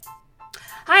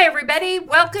Hi, everybody.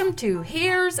 Welcome to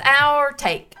Here's Our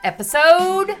Take,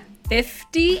 episode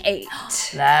 58.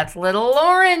 That's little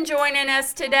Lauren joining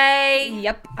us today.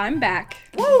 Yep, I'm back.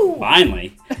 Woo!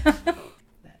 Finally.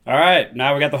 All right,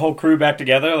 now we got the whole crew back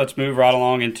together. Let's move right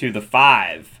along into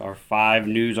our five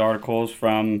news articles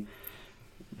from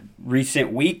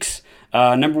recent weeks.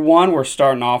 Number one, we're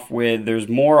starting off with there's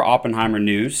more Oppenheimer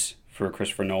news for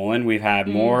Christopher Nolan. We've had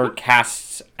more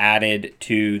casts added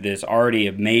to this already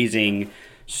amazing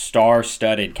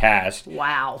star-studded cast.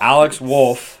 Wow. Alex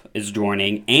Wolff is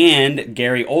joining, and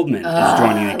Gary Oldman is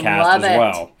joining the cast love as it.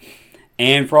 well.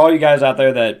 And for all you guys out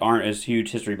there that aren't as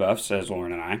huge history buffs as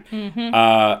Lauren and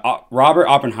I, Robert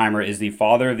Oppenheimer is the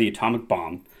father of the atomic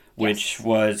bomb, which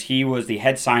he was the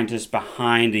head scientist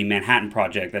behind the Manhattan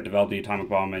Project that developed the atomic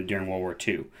bomb during World War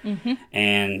II.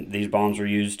 And these bombs were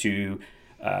used to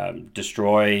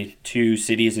destroy two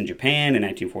cities in Japan in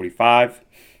 1945.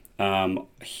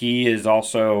 He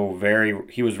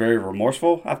was very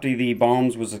remorseful after the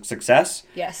bombs was a success.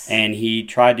 Yes. And he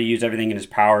tried to use everything in his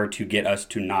power to get us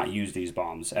to not use these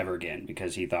bombs ever again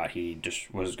because he thought he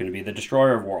just was going to be the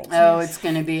destroyer of worlds. Oh, it's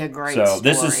going to be a great So story.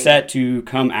 this is set to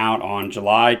come out on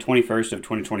July 21st of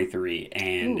 2023.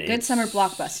 And Ooh, good summer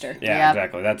blockbuster. Yeah, Yep.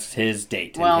 exactly. That's his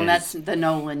date. Well, and that's the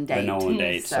Nolan date. the Nolan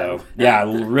date. So- So, yeah,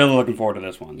 really looking forward to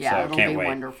this one. Yeah, so it'll can't be wait.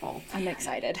 wonderful. I'm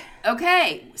excited.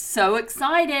 Okay, so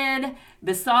excited.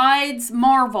 Besides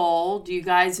Marvel, do you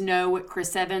guys know what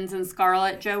Chris Evans and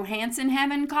Scarlett Johansson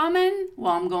have in common?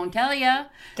 Well, I'm going to tell you.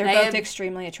 They're both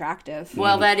extremely attractive.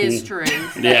 Well, that is true.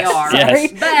 They Yes, are.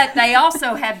 yes. But they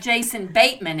also have Jason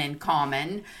Bateman in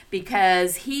common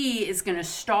because he is going to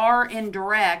star and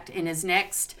direct in his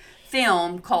next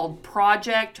film called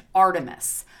Project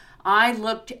Artemis. I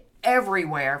looked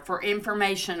everywhere for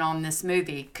information on this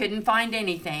movie. Couldn't find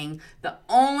anything. The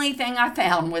only thing I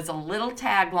found was a little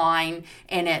tagline,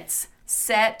 and it's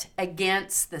set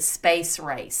against the space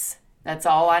race. That's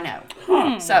all I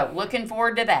know. So, looking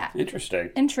forward to that. Interesting.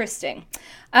 Interesting.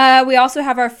 We also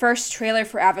have our first trailer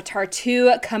for Avatar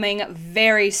 2 coming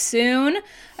very soon.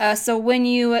 So when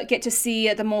you get to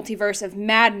see the Multiverse of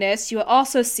Madness, you will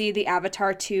also see the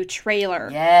Avatar 2 trailer.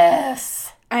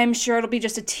 Yes. I'm sure it'll be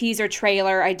just a teaser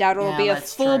trailer. I doubt it'll Yeah, be a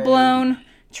that's full-blown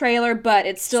trailer, but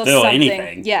it's still something.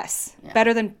 Anything. Yes.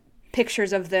 Better than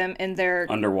pictures of them in their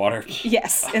Underwater.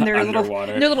 yes, in their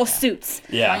little suits.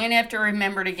 Yeah. I'm going to have to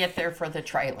remember to get there for the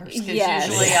trailers because Yes.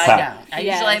 usually Yeah. I don't. I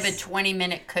Yes. usually have a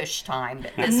 20-minute cush time.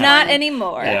 But this Not one,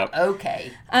 anymore. Yep.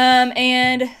 okay. And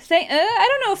I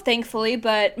don't know if thankfully,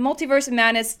 but Multiverse of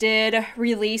Madness did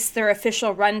release their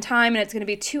official runtime, and it's going to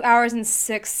be 2 hours and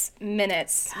 6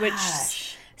 minutes, which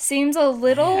Gosh. seems a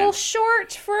little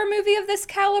short for a movie of this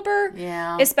caliber.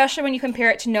 Yeah. Especially when you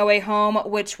compare it to No Way Home,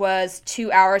 which was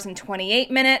 2 hours and 28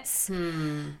 minutes.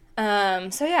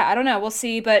 So yeah, I don't know. We'll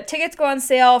see. But tickets go on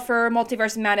sale for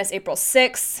Multiverse of Madness April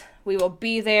 6th. We will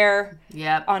be there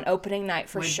Yep. on opening night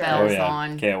for With sure. bells Oh, yeah.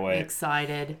 on. Can't wait.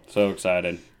 Excited. So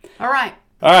excited. All right.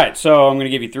 All right, so I'm going to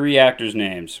give you three actors'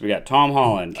 names. We got Tom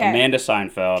Holland, 'Kay. Amanda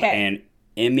Seinfeld, 'Kay. and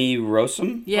Emmy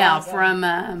Rossum. Yeah, Wow.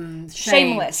 from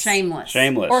Shameless. Shameless.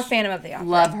 Or Phantom of the Opera.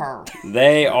 Love her.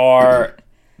 They are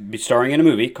starring in a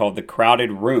movie called The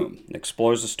Crowded Room. It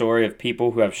explores the story of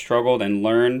people who have struggled and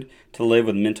learned to live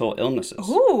with mental illnesses.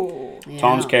 Ooh.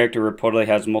 Tom's Yeah. character reportedly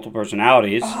has multiple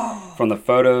personalities. From the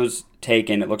photos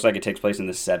taken, it looks like it takes place in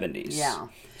the 70s. Yeah.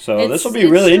 So this will be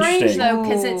really strange, interesting. though,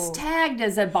 because it's Ooh. tagged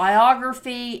as a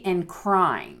biography in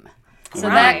crime. So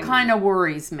Crime. that kind of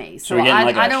worries me. So we're getting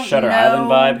like I a don't Shutter know.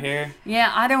 Island vibe here. Yeah,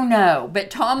 I don't know.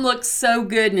 But Tom looks so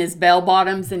good in his bell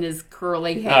bottoms and his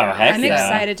curly hair. Oh, heck I'm yeah.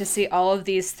 excited to see all of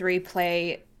these three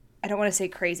play, I don't want to say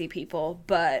crazy people,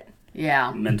 but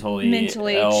Yeah. Mentally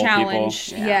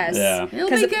challenged. ill people. Yes. Yeah. It'll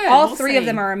be good. all We'll three of see.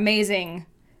 them are amazing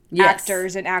Yes.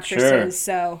 actors and actresses.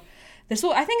 So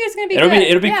I think it's going to be It'll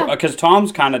good. be because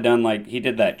Tom's kind of done he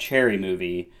did that Cherry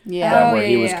movie. Yeah. Where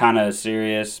he was yeah. kind of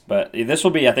serious, but this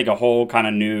will be, I think, a whole kind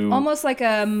of new Almost like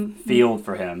a field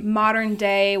for him. modern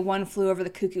day One Flew Over the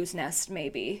Cuckoo's Nest,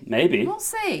 maybe. Maybe. We'll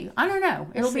see. I don't know.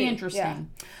 It'll be see. interesting.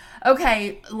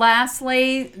 Okay,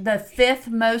 lastly, the fifth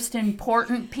most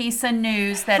important piece of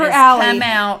news that For has Allie. come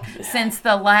out since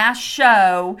the last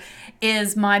show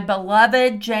is my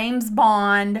beloved James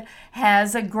Bond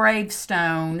has a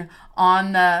gravestone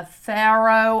on the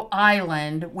Faroe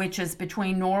Island, which is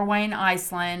between Norway and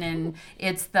Iceland, and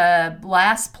it's the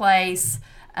last place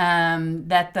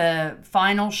that the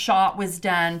final shot was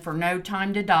done for No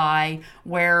Time to Die,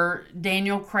 where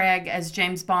Daniel Craig as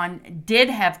James Bond did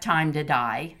have time to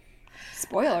die.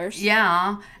 Spoilers.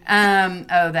 Yeah.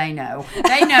 Oh, they know.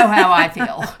 They know how I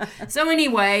feel. So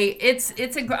anyway,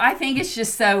 I think it's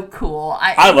just so cool.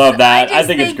 I love that. I just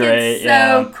think it's great. It's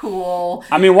so cool.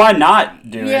 I mean, why not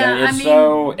do it? Yeah,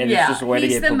 It's just a way to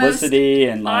he's get the publicity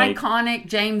and like iconic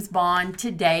James Bond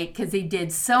to date because he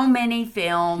did so many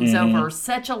films over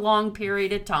such a long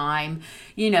period of time,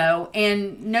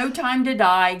 and No Time to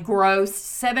Die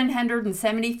grossed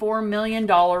 $774 million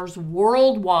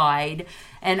worldwide.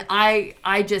 And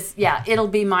I just, it'll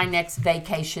be my next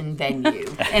vacation venue.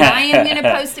 And I am going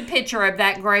to post a picture of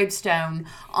that gravestone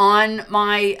on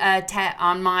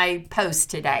my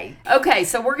post today. Okay,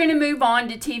 so we're going to move on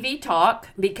to TV talk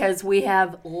because we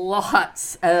have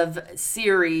lots of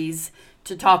series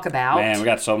to talk about. Man, we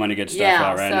got so many good stuff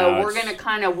out right now. So we're going to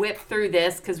kind of whip through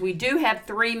this because we do have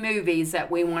 3 movies that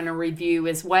we want to review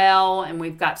as well. And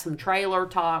we've got some trailer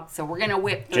talk. So we're going to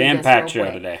whip through this jam-packed real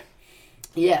show quick. today.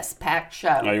 Yes, packed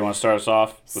show. Oh, you want to start us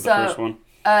off with the first one?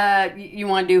 You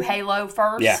want to do Halo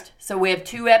first? Yeah. So we have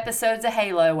 2 episodes of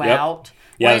Halo out.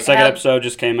 Yeah, the second episode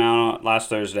just came out last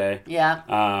Thursday. Yeah.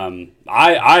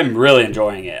 I'm really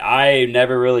enjoying it. I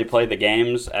never really played the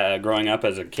games growing up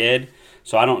as a kid,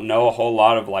 so I don't know a whole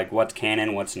lot of like what's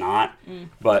canon, what's not.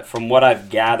 But from what I've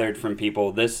gathered from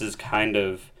people, this is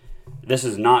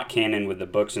not canon with the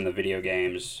books and the video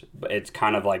games. But it's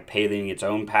kind of like paving its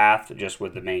own path just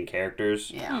with the main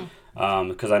characters. Yeah.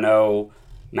 Because I know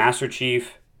Master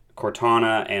Chief,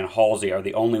 Cortana, and Halsey are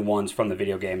the only ones from the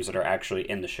video games that are actually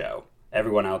in the show.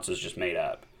 Everyone else is just made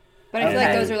up. But I feel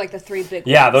like those are like the 3 big ones.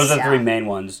 Yeah, those are the 3 main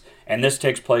ones. And this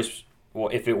takes place, well,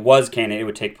 if it was canon, it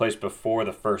would take place before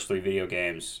the first 3 video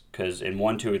games. Because in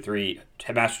 1, 2, and 3,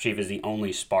 Master Chief is the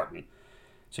only Spartan.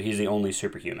 So he's the only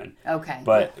superhuman. Okay.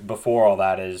 But before all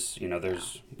that is,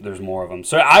 there's more of them.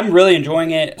 So I'm really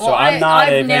enjoying it. Well, so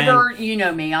I've never, you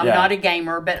know me, I'm not a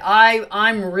gamer, but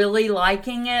I'm really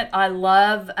liking it. I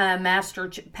love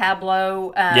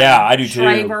Pablo I do too.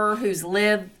 Schreiber, who's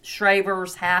Liv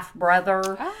Schreiber's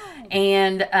half-brother. Oh.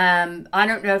 And I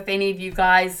don't know if any of you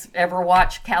guys ever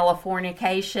watched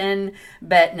Californication,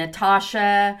 but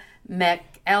Natasha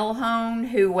McElhone,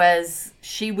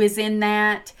 she was in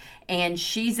that. And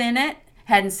she's in it.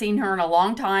 Hadn't seen her in a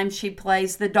long time. She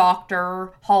plays the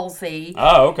doctor, Halsey.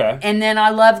 Oh, okay. And then I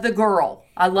love the girl.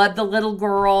 I love the little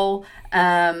girl,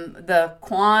 the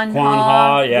Kwan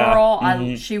Ha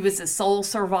girl. She was a soul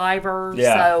survivor.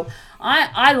 Yeah. So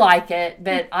I like it,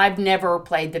 but I've never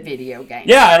played the video game.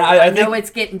 Yeah, and I think, know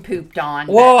it's getting pooped on.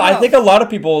 Well, I think a lot of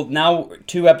people, now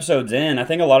 2 episodes in, I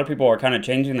think a lot of people are kind of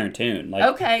changing their tune. Like,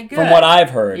 okay, good. From what I've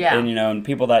heard. Yeah. And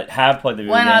people that have played the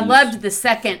video games. I loved the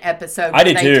second episode where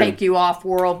they too. take you off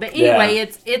world. But anyway,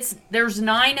 there's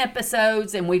 9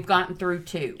 episodes and we've gotten through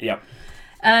 2. Yep.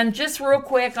 Just real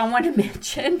quick, I want to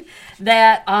mention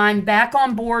that I'm back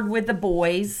on board with The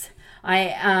Boys.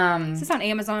 Is this on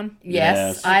Amazon?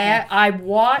 Yes. I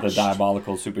watched the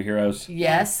Diabolical Superheroes.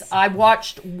 Yes, I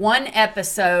watched 1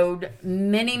 episode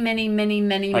many months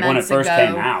when it first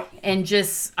came out, and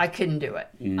I couldn't do it.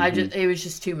 It was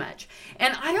just too much.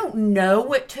 And I don't know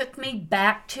what took me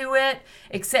back to it,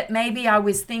 except maybe I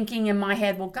was thinking in my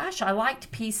head, well, gosh, I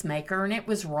liked Peacemaker and it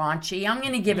was raunchy. I'm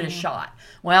going to give it a shot.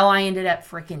 Well, I ended up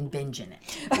freaking binging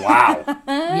it. Wow.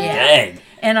 Yeah. Dang.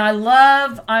 And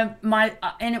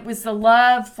and it was the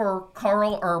love for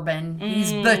Carl Urban.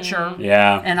 He's Butcher.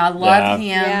 Yeah. And I love him.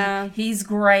 Yeah. He's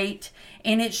great.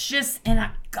 And it's just, they are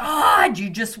not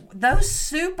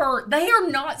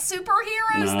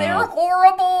superheroes. No. They're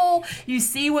horrible. You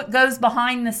see what goes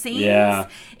behind the scenes. Yeah.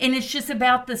 And it's just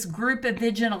about this group of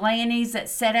vigilantes that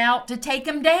set out to take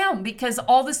him down because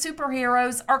all the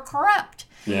superheroes are corrupt.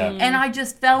 Yeah. And I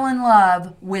just fell in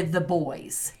love with the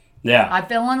boys. Yeah. I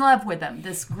fell in love with them,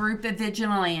 this group of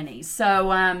vigilantes.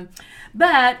 So,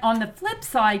 but on the flip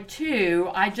side, too,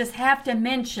 I just have to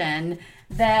mention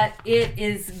that it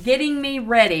is getting me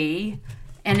ready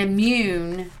and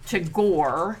immune to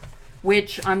gore,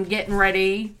 which I'm getting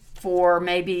ready for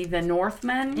maybe The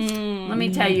Northman. Let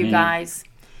me tell you guys,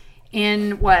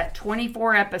 in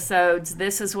 24 episodes,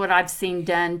 this is what I've seen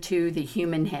done to the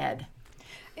human head.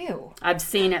 Ew. I've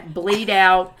seen it bleed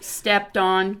out, stepped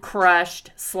on,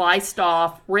 crushed, sliced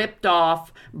off, ripped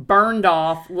off, burned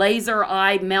off, laser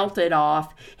eye melted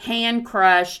off, hand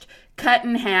crushed, cut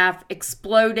in half,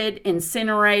 exploded,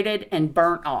 incinerated, and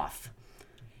burnt off.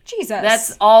 Jesus.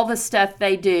 That's all the stuff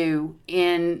they do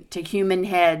into human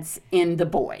heads in The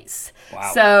Boys.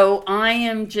 Wow. So I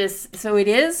am just, so it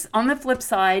is, on the flip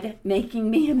side, making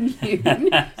me immune to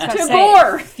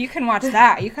gore. If you can watch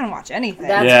that, you can watch anything.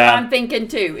 That's Yeah. what I'm thinking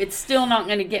too. It's still not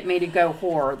going to get me to go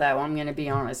horror, though. I'm going to be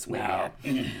honest with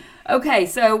you. Okay,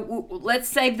 so let's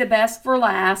save the best for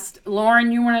last.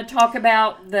 Lauren, you want to talk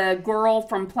about the girl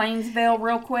from Plainsville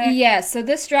real quick? Yes, so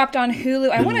this dropped on Hulu,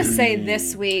 I want to say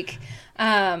this week.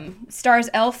 Stars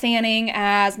Elle Fanning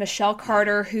as Michelle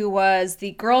Carter, who was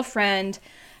the girlfriend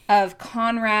of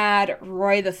Conrad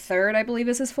Roy III, I believe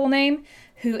is his full name,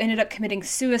 who ended up committing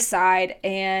suicide,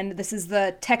 and this is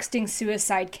the texting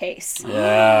suicide case.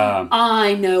 Yeah.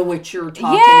 I know what you're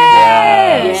talking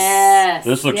Yes! about. Yes.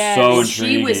 This looks Yes. so And she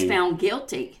intriguing. was found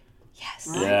guilty. Yes.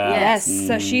 Right? Yeah. Yes,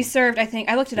 so she served, I think,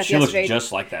 I looked it up She looks yesterday.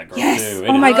 just like that girl, Yes. too.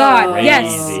 Oh It my is God. crazy.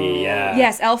 Yes. Yeah.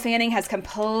 Yes, Elle Fanning has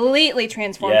completely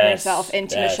transformed Yes, herself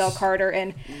into yes. Michelle Carter,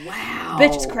 and Wow.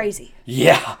 bitch is crazy.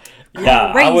 Yeah.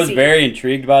 Yeah. I was Crazy. very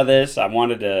intrigued by this. I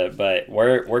wanted to, but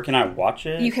where can I watch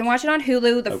it? You can watch it on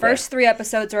Hulu. The first 3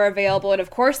 episodes are available, and of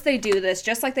course they do this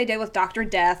just like they did with Dr.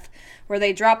 Death, where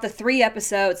they drop the 3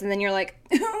 episodes, and then you're like,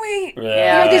 wait,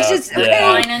 Yeah. it's just okay.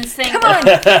 Line and sinker. Come on.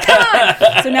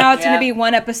 So now it's Yeah. going to be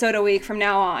 1 episode a week from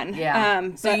now on. Yeah.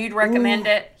 So but- you'd recommend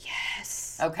it?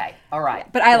 Yes. Okay. All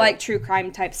right. But I like true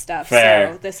crime type stuff.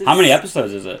 Fair. So this is. How many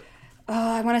episodes is it?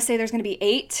 I want to say there's going to be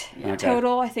 8 Okay.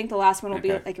 total. I think the last one will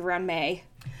be Okay. like around May.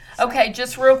 Okay,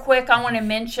 just real quick, I want to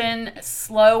mention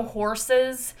Slow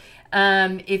Horses.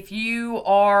 If you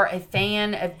are a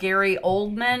fan of Gary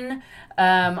Oldman,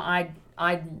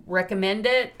 I'd recommend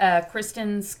it.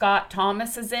 Kristen Scott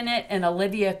Thomas is in it, and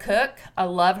Olivia Cook. I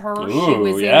love her. She Ooh,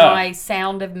 was yeah. in my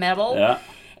Sound of Metal. Yeah.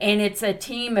 And it's a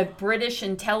team of British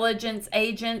intelligence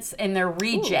agents, and they're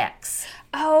rejects.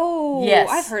 Oh, Yes,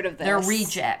 I've heard of this. They're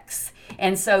rejects.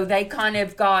 And so they kind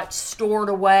of got stored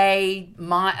away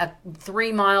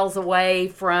 3 miles away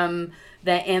from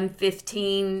the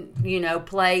M15,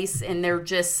 place, and they're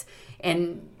just,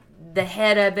 and the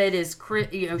head of it is,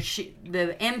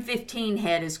 the M15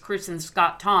 head is Kristen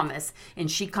Scott Thomas, and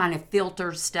she kind of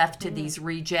filters stuff to these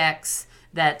rejects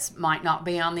that might not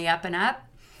be on the up and up.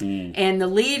 And the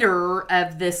leader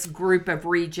of this group of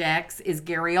rejects is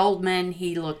Gary Oldman.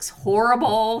 He looks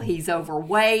horrible. He's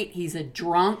overweight. He's a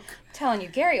drunk. I'm telling you,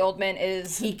 Gary Oldman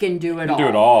is. He can do it all. Do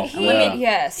it all. He,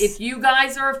 yes. If you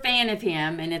guys are a fan of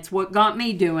him, and it's what got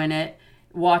me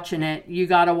watching it, you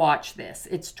got to watch this.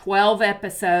 It's 12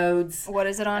 episodes. What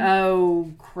is it on?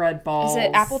 Oh, crud balls. Is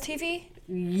it Apple TV?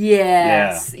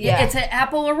 Yes. Yeah. It's an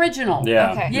Apple original.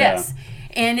 Yeah. Okay. Yes.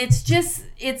 And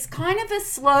it's kind of a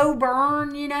slow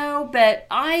burn, but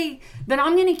I'm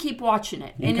going to keep watching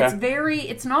it. And Okay.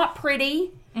 it's not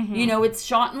pretty. Mm-hmm. It's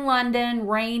shot in London,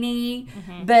 rainy,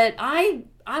 but I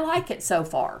like it so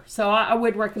far. So I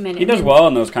would recommend it. He does well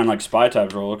in those kind of like spy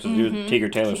type roles because he was Tigger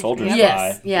Taylor Soldier spy.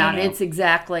 Yes, yeah, you know. it's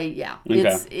exactly, yeah.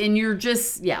 Okay. And you're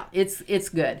just, yeah, it's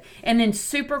good. And then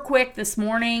super quick this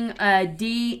morning,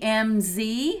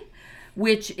 DMZ,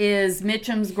 which is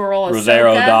Mitchum's girl, Ahsoka.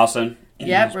 Rosario Dawson.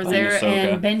 Yep, He's playing Rosario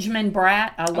Ahsoka. and Benjamin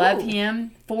Bratt. I love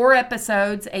him. 4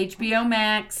 episodes, HBO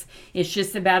Max. It's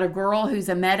just about a girl who's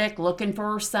a medic looking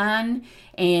for her son,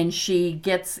 and she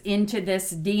gets into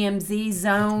this DMZ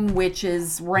zone, which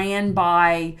is ran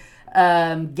by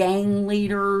gang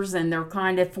leaders, and they're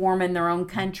kind of forming their own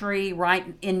country right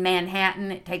in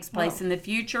Manhattan. It takes place in the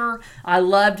future. I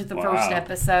loved the first Wow.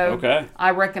 episode. Okay. I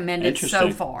recommend it so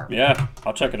Interesting. far. Yeah,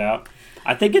 I'll check it out.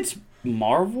 I think it's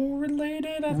Marvel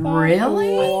related. I thought.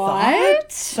 Really?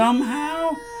 What?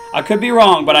 Somehow. I could be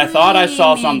wrong, but I thought I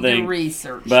saw We need to something.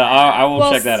 research. But I will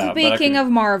Well, check that out. But I speaking could- of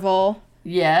Marvel,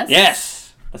 yes.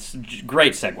 Yes. That's a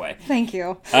great segue. thank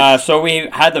you. So we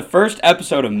had the first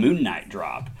episode of Moon Knight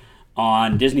drop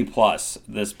on Disney Plus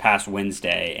this past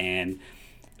Wednesday, and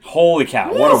holy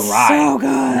cow, what a ride! So good.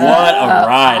 What a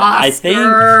ride! I think,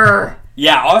 Oscar.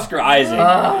 yeah, Oscar Isaac,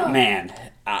 man,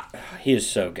 he is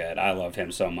so good. I love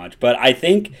him so much. But I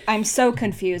think I'm so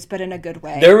confused, but in a good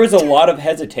way. there was a lot of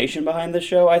hesitation behind the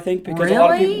show. I think because a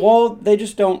lot of Really? people, well, they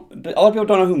just don't. A lot of people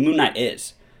don't know who Moon Knight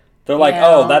is. They're like, Yeah.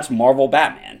 oh, that's Marvel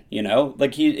Batman,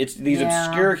 like it's these Yeah.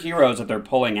 obscure heroes that they're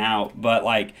pulling out. But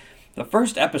like, the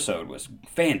first episode was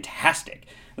fantastic.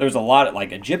 There's a lot of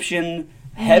like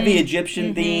heavy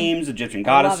Egyptian themes, Egyptian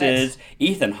goddesses.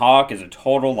 Ethan Hawke is a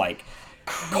total like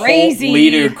Crazy cult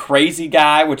leader, crazy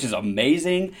guy, which is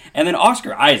amazing. And then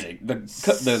Oscar Isaac,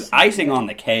 the icing on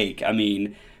the cake. I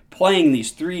mean, playing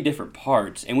these 3 different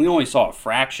parts, and we only saw a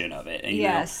fraction of it. And,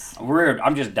 Yes.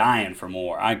 I'm just dying for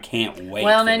more. I can't wait.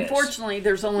 Well, for and this. unfortunately,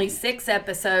 there's only 6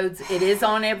 episodes. It is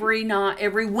on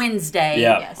every Wednesday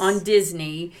Yeah. Yes. on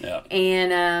Disney. Yeah.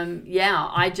 And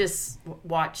I just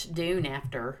watched Dune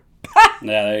after.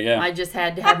 Yeah, there you go. I just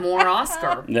had to have more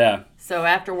Oscar. Yeah. So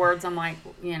afterwards, I'm like,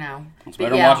 It's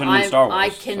better watching them than Star Wars. I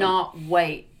so. cannot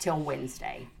wait till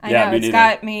Wednesday. I Yeah, know, me it's neither.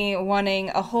 got me wanting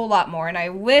a whole lot more, and I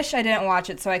wish I didn't watch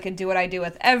it so I could do what I do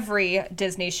with every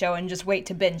Disney show and just wait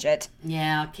to binge it.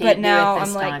 Yeah, But can't now do it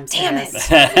this I'm like, time. damn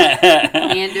sis. it.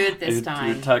 Can't do it this You're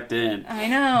time. tucked in. I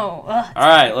know. Ugh. All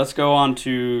right, let's go on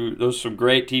to those some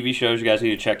great TV shows you guys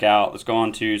need to check out. Let's go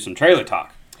on to some trailer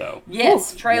talk. So,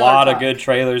 Yes, a trailer lot talk. of good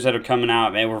trailers that are coming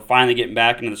out. Man, we're finally getting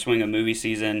back into the swing of movie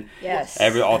season. Yes.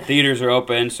 All theaters are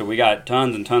open, so we got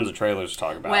tons and tons of trailers to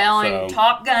talk about. Well, so, and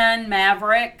Top Gun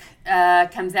Maverick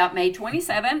comes out May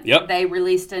 27th. Yep. They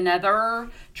released another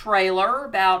trailer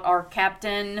about our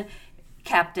captain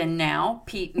now,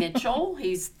 Pete Mitchell.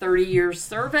 He's 30 years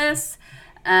service.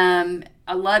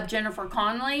 I love Jennifer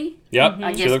Connelly. Yep,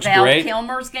 I she guess looks Val great.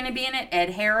 Kilmer's going to be in it. Ed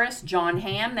Harris, John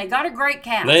Hamm. They got a great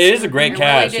cast. It is a great They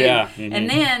cast, do. yeah. Mhm. And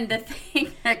then the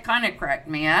thing that kind of cracked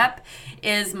me up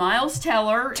is Miles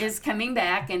Teller is coming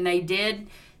back, and they did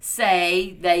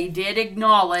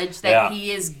acknowledge that Yeah.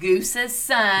 he is Goose's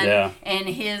son, Yeah. and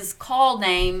his call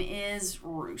name is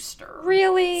Rooster.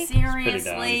 Really?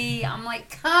 Seriously? I'm like,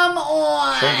 come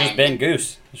on. should have just been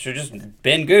Goose. Should have just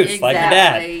been Goose, like your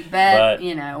Exactly.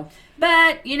 dad.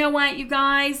 But you know what, you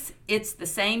guys? It's the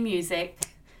same music.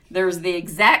 There's the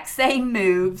exact same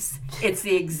moves. It's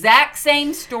the exact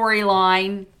same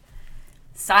storyline.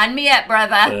 Sign me up,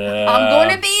 brother. I'm going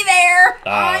to be there.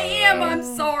 I am. I'm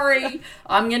sorry.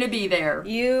 I'm going to be there.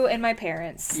 You and my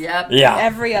parents. Yep. Yeah.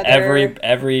 Every other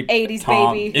every 80s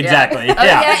Tom. baby. Exactly. Yeah.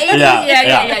 Oh,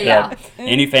 yeah, yeah.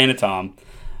 Any fan of Tom.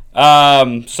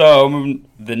 So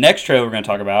the next trailer we're going to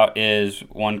talk about is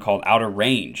one called Outer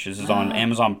Range. This is on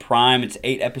Amazon Prime. It's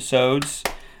 8 episodes.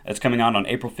 It's coming out on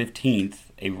April 15th.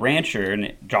 A rancher,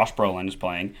 and Josh Brolin is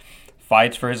playing,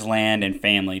 fights for his land and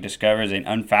family, discovers an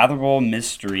unfathomable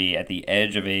mystery at the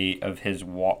edge of his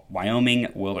Wyoming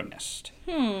wilderness.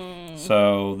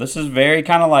 So this is very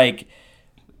kind of like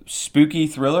spooky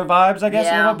thriller vibes, I guess, a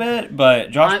Yeah. little bit.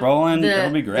 But Josh Brolin, it'll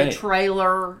be great. The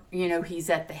trailer, he's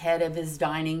at the head of his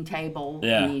dining table,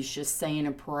 Yeah. and he's just saying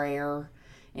a prayer,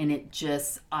 and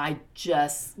I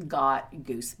just got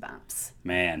goosebumps.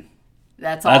 Man.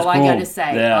 That's That's all I cool. gotta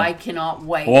say. Yeah. I cannot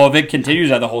wait. Well, if it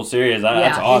continues that the whole series,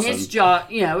 that's awesome. And it's Josh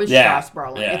Yeah, Josh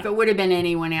Brolin. yeah. If it would have been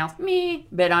anyone else, me.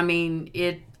 But I mean,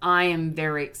 I am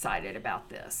very excited about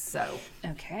this. So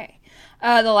Okay.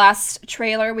 The last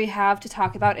trailer we have to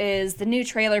talk about is the new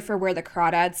trailer for Where the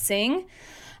Crawdads Sing.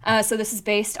 So this is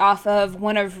based off of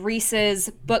one of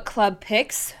Reese's book club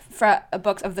picks for a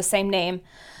book of the same name.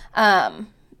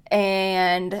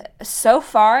 And so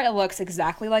far, it looks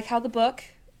exactly like how the book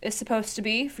is supposed to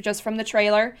be, just from the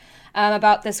trailer,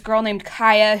 about this girl named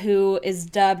Kaya who is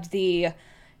dubbed the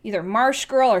either Marsh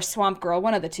Girl or Swamp Girl,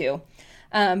 one of the two,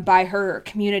 by her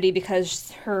community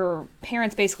because her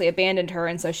parents basically abandoned her,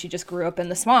 and so she just grew up in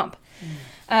the swamp.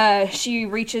 She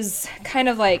reaches kind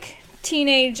of like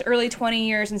teenage, early 20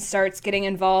 years and starts getting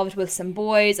involved with some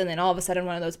boys, and then all of a sudden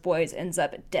one of those boys ends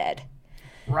up dead.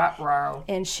 Ruh-roh.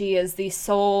 And she is the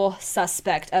sole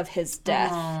suspect of his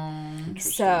death.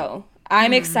 So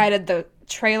I'm excited. The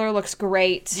trailer looks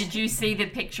great. Did you see the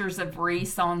pictures of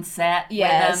Reese on set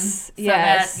Yes, with them?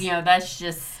 So yes. That's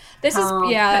just This is- her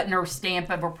yeah. putting her stamp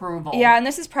of approval. Yeah, and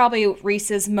this is probably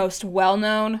Reese's most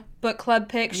well-known book club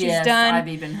pick she's Yes, done. I've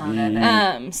even heard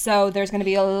of it. So there's going to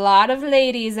be a lot of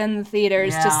ladies in the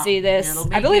theaters to Yeah, see this. it'll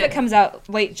be I believe good. it comes out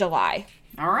late July.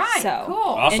 All right, So cool.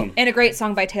 Awesome. And a great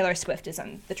song by Taylor Swift is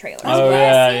in the trailer. Oh,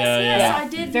 yes, yeah, yes, yeah. I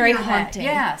did Very hear that. haunting.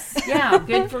 Yes, yeah,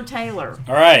 good for Taylor.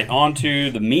 All right, on to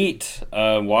the meat.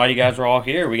 While you guys are all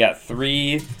here, we got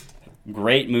 3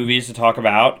 great movies to talk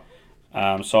about.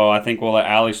 So I think we'll let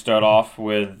Allie start off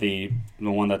with the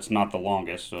one that's not the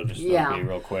longest. So just Yeah. be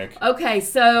real quick. Okay,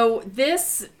 so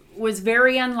this was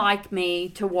very unlike me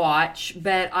to watch,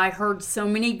 but I heard so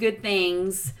many good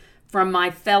things from my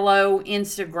fellow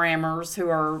Instagrammers who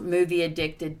are movie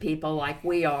addicted people like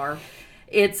we are.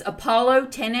 It's Apollo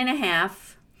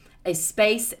 10.5, A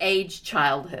Space Age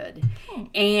Childhood.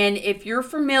 And if you're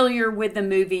familiar with the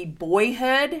movie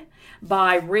Boyhood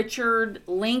by Richard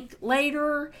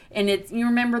Linklater, and you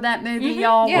remember that movie,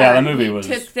 y'all? Yeah. Yeah, where that movie he was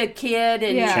took the kid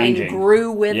and, Yeah. changing. and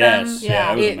grew with Yes, him.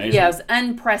 yeah, it was amazing. Yeah, it was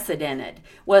unprecedented.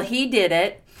 Well, he did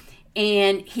it,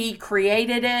 and he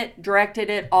created it, directed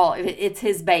it all. It's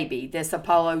his baby, this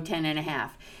Apollo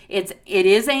 10.5. It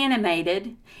is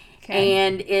animated, Okay.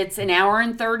 And it's an hour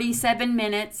and 37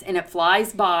 minutes, and it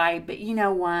flies by. But you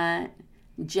know what?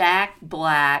 Jack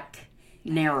Black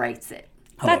narrates it.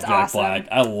 I love That's Jack awesome. Black.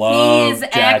 I love He is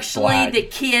Jack actually Black. the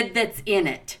kid that's in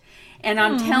it. And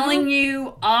I'm telling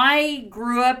you, I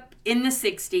grew up in the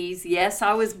 60s. Yes,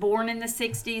 I was born in the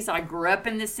 60s. I grew up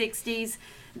in the 60s.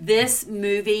 This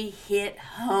movie hit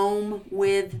home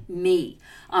with me.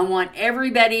 I want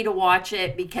everybody to watch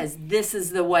it because this is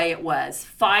the way it was.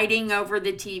 Fighting over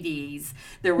the TVs.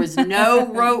 There was no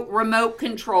remote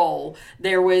control.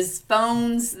 There was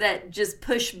phones that just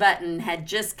push button had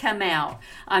just come out.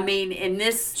 I mean, in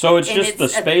this... So it's and just the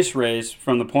space race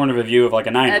from the point of view of like a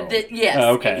 9-year-old. Yes.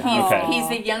 Oh, okay. And Okay. He's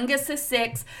the youngest of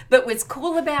 6. But what's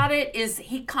cool about it is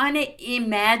he kind of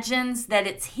imagines that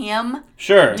it's him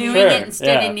Sure. doing sure. it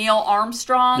instead yeah. of Neil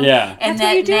Armstrong. Yeah. And That's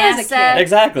what you do NASA, as a kid.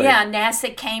 Exactly. Yeah,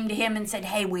 NASA came to him and said,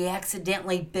 hey, we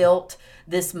accidentally built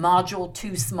this module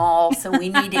too small, so we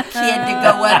need a kid to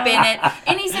go up in it.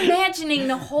 And he's imagining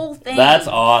the whole thing. That's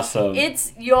awesome.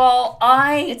 It's, y'all,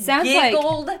 It sounds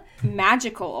giggled.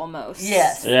 Magical almost.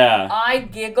 Yes. Yeah. I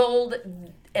giggled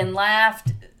and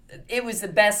laughed. It was the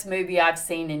best movie I've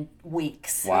seen in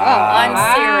weeks. Wow. I'm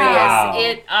Wow.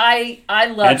 serious. I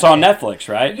loved And it's on it. Netflix,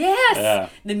 right? Yes. Yeah.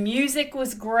 The music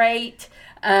was great.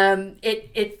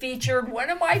 It featured one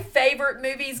of my favorite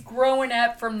movies growing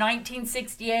up from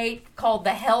 1968 called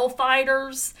The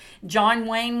Hellfighters. John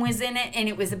Wayne was in it, and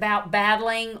it was about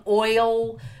battling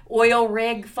oil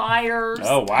rig fires.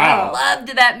 Oh, wow. I loved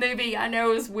that movie. I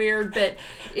know it was weird, but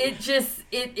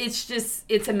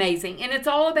it's amazing. And it's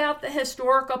all about the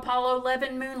historic Apollo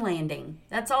 11 moon landing.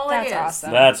 That's all That's it is.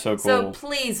 awesome. That's so cool. So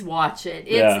please watch it.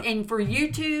 Yeah. And for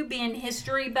you two being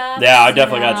history buffs, Yeah, I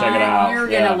definitely gotta check it out. You're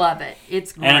Yeah. gonna love it.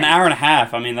 It's great. And an hour and a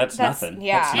half. I mean, that's nothing.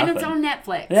 yeah. That's And it's nothing. on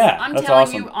Netflix. Yeah, I'm that's telling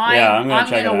awesome. you, Yeah, I'm gonna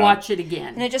check it out. watch it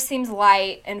again. And it just seems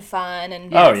light and fun.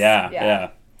 And Oh, yeah. Yeah. Yeah.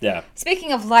 Yeah.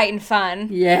 Speaking of light and fun,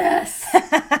 Yes.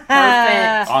 Perfect.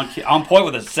 On point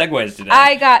with the segues today.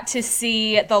 I got to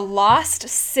see The Lost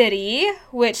City,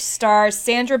 which stars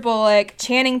Sandra Bullock,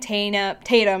 Channing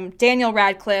Tatum, Daniel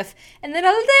Radcliffe, and then a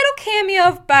little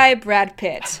cameo by Brad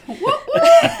Pitt.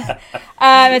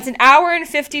 It's an hour and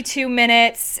 52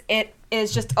 minutes. It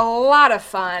is just a lot of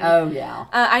fun. Oh yeah.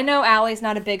 I know Allie's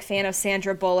not a big fan of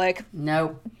Sandra Bullock,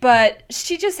 Nope. but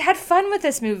she just had fun with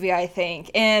this movie, I think.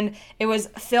 And it was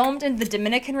filmed in the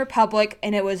Dominican Republic,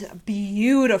 and it was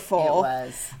beautiful. It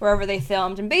was. Wherever they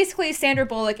filmed. And basically, Sandra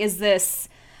Bullock is this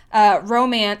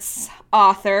romance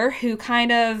author who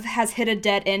kind of has hit a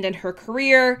dead end in her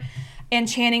career, and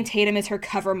Channing Tatum is her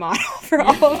cover model for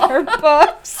all of her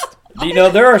books. You know,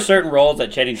 there are certain roles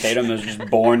that Channing Tatum is just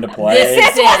born to play. This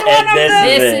is it. And One of this them.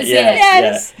 is This it. is Yeah, it.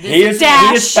 Yes. yeah. This He is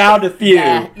has Dash. found a few.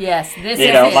 Yes. This You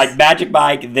is know, it. like Magic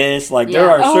Mike, this, like there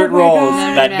Yeah. are Oh certain my roles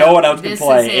God. that No, no one else can this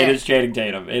play. is It it. is Channing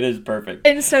Tatum. It is perfect.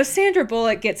 And so Sandra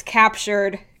Bullock gets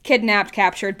captured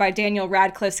by Daniel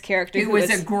Radcliffe's character, Who was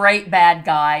a great bad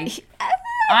guy.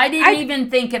 I didn't even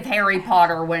think of Harry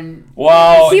Potter when.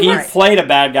 Well, He he was- played a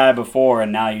bad guy before,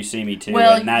 and Now You See Me Too.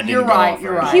 Well, and that you're didn't go right, well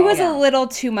you're for him. right. He was Yeah. a little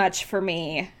too much for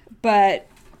me, but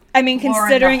I mean, Lauren,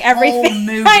 considering the whole everything,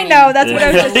 movie I know that's what I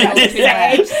was was just a about to little too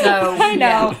say. much, so, I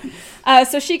know. yeah.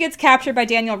 So she gets captured by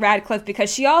Daniel Radcliffe because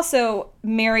she also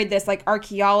married this like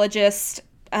archaeologist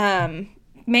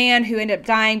man who ended up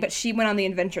dying, but she went on the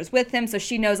adventures with him, so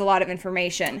she knows a lot of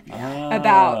information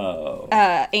about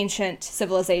Oh. ancient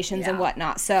civilizations and Yeah.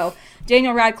 whatnot. So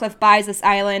Daniel Radcliffe buys this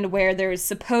island where there's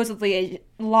supposedly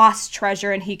a lost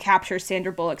treasure, and he captures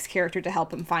Sandra Bullock's character to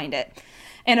help him find it.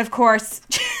 And of course,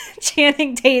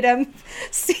 Channing Tatum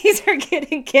sees her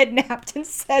getting kidnapped and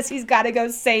says he's got to go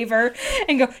save her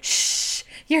and go, shh,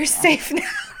 you're safe now.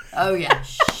 Oh, yeah.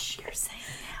 Shh, you're safe.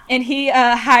 And he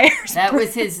hires That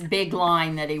was his big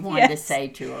line that he wanted to Yes. say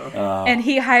to her. and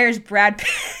he hires Brad Pitt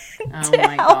Oh, to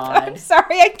my help God. him.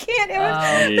 Sorry, I can't. It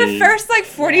was the Jeez. first like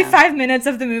 45 minutes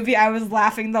of the movie. I was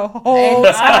laughing the And, whole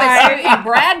time. and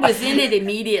Brad was in it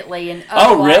immediately, and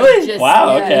Oh, I really? just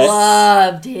Wow, okay.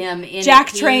 loved him. In Jack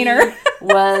it. He Trainer.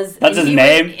 was That's and his he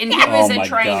name? was, and he was Oh a my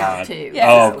trainer God. too. Yes.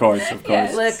 Oh, of course, of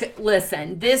course. Look,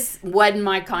 listen, this wasn't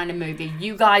my kind of movie.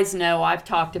 You guys know I've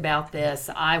talked about this.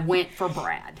 I went for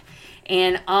Brad.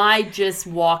 And I just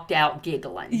walked out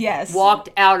giggling. Yes. Walked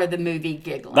out of the movie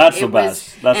giggling. That's the It was-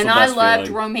 best. That's and the I best loved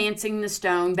feeling. Romancing the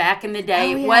Stone back in the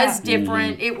day. Oh, It yeah. was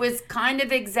different. It was kind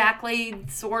of exactly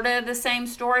sort of the same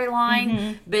storyline,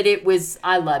 Mm-hmm. but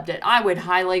I loved it. I would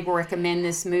highly recommend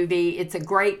this movie. It's a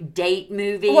great date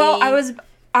movie. Well,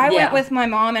 I Yeah. went with my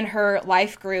mom and her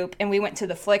life group, and we went to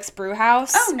the Flicks Brew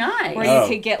House. Oh, nice. Where Oh. you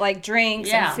could get like drinks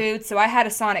Yeah. and food. So I had a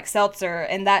Sonic Seltzer,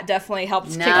 and that definitely helped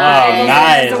kick Nice. my Oh,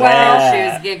 nice. as well. She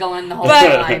was giggling the whole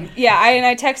But time. yeah,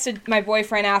 I texted my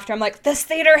boyfriend after. I'm like, this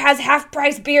theater has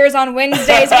half-price beers on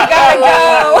Wednesdays. We gotta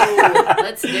go.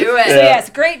 Let's do it. So yes,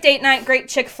 great date night, great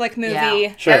chick flick movie.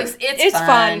 Yeah. Sure. It's fun.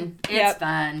 fun. It's Yep.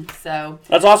 fun. So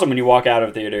That's awesome when you walk out of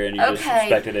a theater and you just Okay.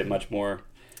 expected it much more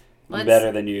Let's-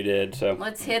 better than you did. So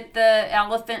let's hit the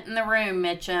elephant in the room,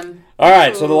 Mitchum. all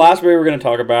right, so the last movie we're going to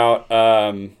talk about,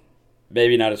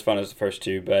 maybe not as fun as the first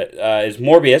two, but is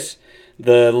Morbius,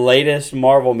 the latest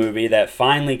Marvel movie that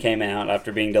finally came out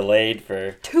after being delayed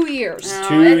for 2 years. Oh,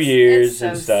 2 years it's so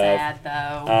and stuff. sad,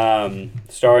 though.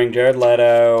 Starring Jared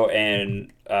Leto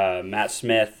and Matt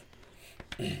Smith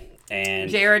and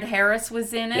Jared Harris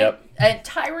was in it. Yep.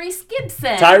 Tyrese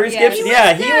Gibson. Tyrese Yes. Gibson.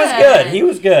 Yeah, he was good. He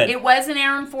was good. It was an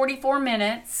hour and 44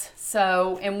 minutes.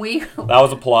 So, and we That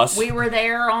was a plus. we were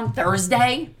there on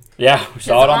Thursday. Yeah, we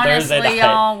saw it on honestly, Thursday night.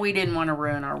 y'all, we didn't want to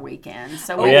ruin our weekend,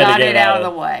 so we We had to got get it out out of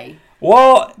of- the way.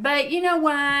 Well, But you know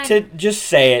what? to just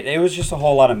say it, it was just a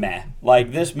whole lot of meh.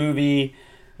 Like, this movie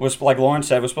was, like Lauren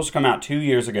said, was supposed to come out 2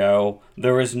 years ago.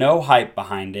 There was no hype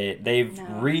behind it. They've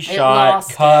It reshot,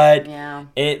 lost cut. it, yeah.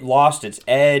 It lost its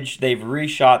edge. They've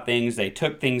reshot things. They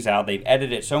took things out. They've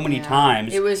edited it so many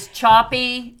times. It was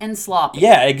choppy and sloppy.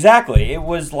 Yeah, exactly. It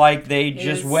was like they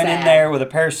just was went in sad. there with a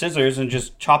pair of scissors and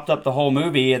just chopped up the whole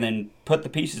movie and then put the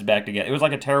pieces back together. It was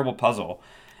like a terrible puzzle.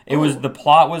 The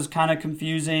plot was kind of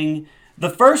confusing.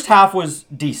 The first half was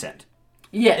decent.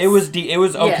 Yes. It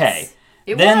was okay.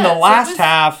 It Then was. the last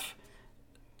half,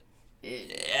 It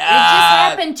just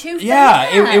happened too fast. yeah,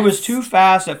 it was too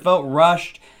fast. It felt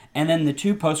rushed, and then the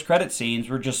two post-credit scenes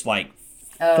were just like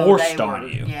forced they on were,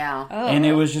 you. Yeah. And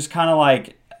it was just kind of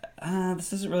like, this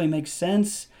doesn't really make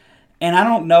sense. And I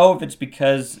don't know if it's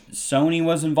because Sony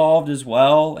was involved as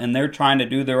well, and they're trying to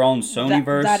do their own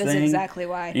Sonyverse That thing. is exactly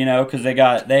why. You know, because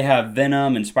they have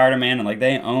Venom and Spider-Man, and like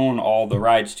they own all the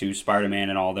rights to Spider-Man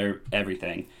and all their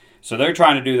everything. So they're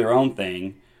trying to do their own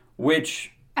thing,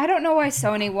 which I don't know why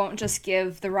Sony won't just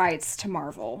give the rights to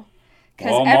Marvel.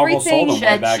 Because well, Marvel sold them way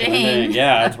Shed back in the day. shame.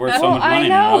 Yeah, it's worth so Well, much I money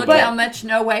know, now. Look but- how much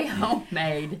No Way Home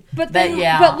made. But then,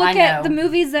 yeah, but look I at know. the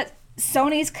movies that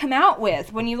Sony's come out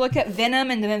with. When you look at Venom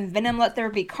and then Venom Let There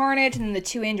Be Carnage and then the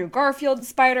two Andrew Garfield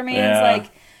Spider-Mans, Yeah. like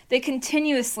they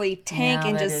continuously tank Yeah,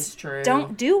 and that just is true.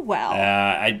 don't do well.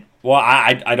 I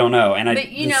don't know, and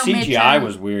But, you the know, CGI Mitchum,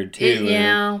 was weird too.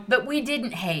 Yeah, but we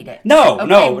didn't hate it. No, Okay,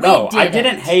 no, we no. I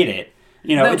didn't hate it.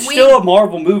 You know, But it's we- still a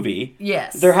Marvel movie.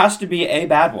 Yes. There has to be a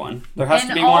bad one. There has to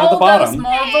And be one at the all bottom. those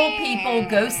Marvel people,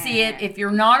 go see it. If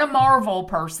you're not a Marvel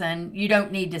person, you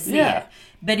don't need to see Yeah. it.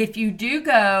 But if you do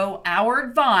go, our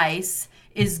advice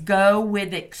is go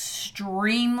with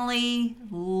extremely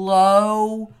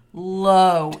low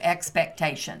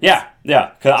expectations. Yeah,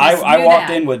 yeah. Because Just I do walked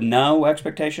that. in with no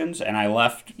expectations, and I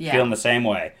left Yeah. feeling the same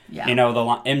way. Yeah. You know,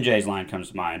 MJ's line comes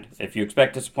to mind. If you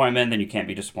expect disappointment, then you can't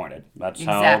be disappointed. That's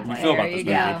how Exactly. we feel about There this you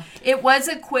movie. go. Yeah. It was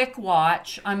a quick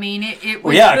watch. I mean, it was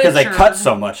Well, yeah, because they butchered. cut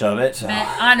so much of it. So. But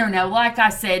I don't know. Like I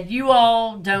said, you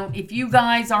all don't. If you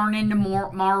guys aren't into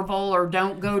Marvel or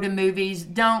don't go to movies,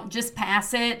 don't just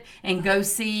pass it and go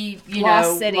see.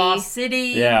 Lost City. Lost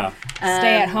City. Yeah.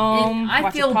 Stay at home, I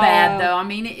watch feel Apollo. bad though. I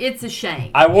mean, it's a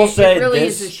shame. I will say it really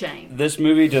this, is a shame. This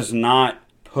movie does not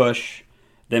push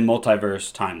the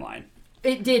multiverse timeline.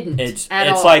 It didn't. It's at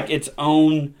all. like its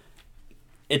own.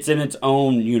 It's in its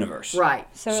own universe. right.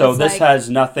 So it's this like, has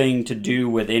nothing to do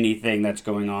with anything that's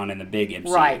going on in the big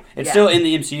MCU. Right, It's yeah. still in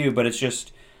the MCU, but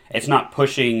it's not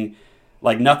pushing,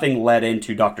 like nothing led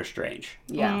into Doctor Strange.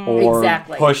 Yeah. Or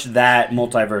exactly. push that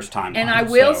multiverse timeline. And I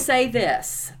will So- say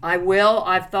this.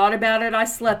 I've thought about it. I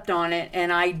slept on it.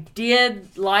 And I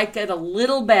did like it a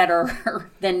little better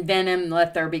than Venom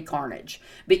Let There Be Carnage.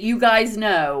 But you guys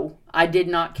know I did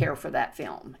not care for that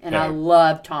film. And I Fair.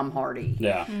 love Tom Hardy.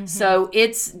 Yeah. So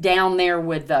it's down there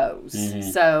with those. Mm-hmm.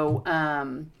 So,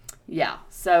 yeah.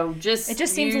 So just It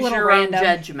just seems a use little your own random.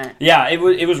 judgment. Yeah, it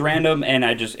was random, and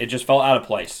it just felt out of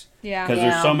place. Yeah. Because Yeah.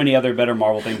 there's so many other better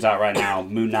Marvel things out right now.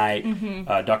 Moon Knight,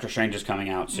 Doctor Strange is coming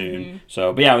out soon.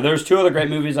 So, but yeah, there's two other great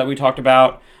movies that we talked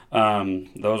about.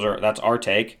 That's our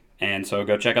take, and so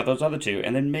go check out those other two,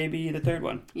 and then maybe the third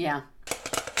one. Yeah.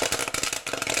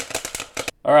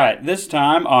 All right, this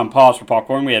time on Pause for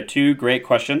Popcorn, we have two great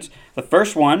questions. The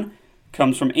first one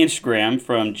comes from Instagram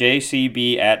from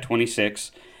JCB at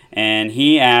 26, and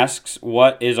he asks,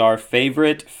 "What is our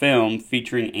favorite film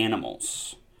featuring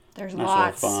animals?" There's That's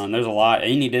lots. a little fun. There's a lot.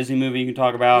 Any Disney movie you can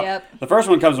talk about. Yep. The first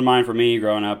one comes to mind for me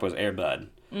growing up was Air Bud.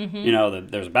 You know,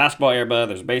 there's a basketball Air Bud,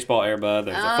 there's a baseball Air Bud,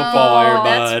 there's a football Air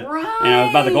that's Bud. You know, it's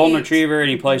about the golden right. retriever and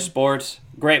he plays sports.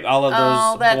 Great. I love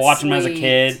Oh, those. that's Watch them as a sweet.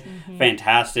 kid.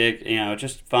 Fantastic. You know,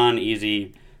 just fun,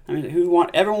 easy. I mean,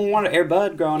 everyone wanted Air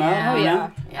Bud growing up. Yeah. Oh, you yeah.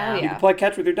 know? Yeah. Oh, You yeah. could play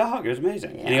catch with your dog. It was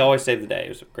amazing. And he Yeah. always saved the day. It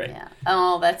was great. Yeah.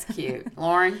 Oh, that's cute.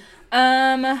 Lauren?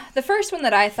 The first one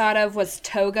that I thought of was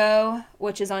Togo,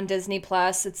 which is on Disney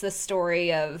Plus. It's the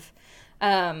story of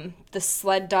the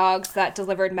sled dogs that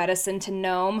delivered medicine to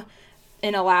Nome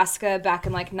in Alaska back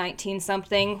in like 19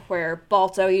 something, where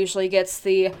Balto usually gets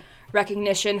the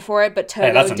recognition for it, but Togo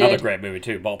Hey, that's another did. great movie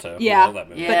too, Balto. Yeah. I love that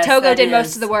movie. Yeah. But Yes, Togo that did is.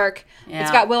 most of the work. Yeah.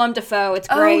 It's got Willem Dafoe. It's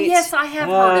Oh, great. yes, I have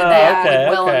heard of that okay, with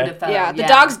Willem okay. Dafoe. Yeah, the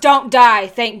dogs don't die,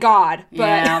 thank God. But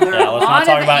Yeah, there are Yeah, a let's not lot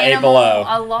talk of about Eight animal, Below.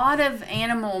 a lot of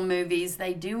animal movies,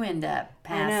 they do end up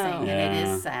passing, and it Yeah.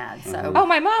 Mm-hmm. is sad. So, oh,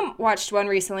 my mom watched one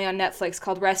recently on Netflix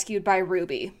called Rescued by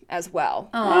Ruby as well.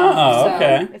 Oh, So,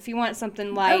 okay. if you want something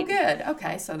oh, light. good.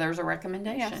 Okay, so there's a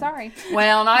recommendation. Yeah, sorry.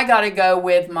 Well, and I got to go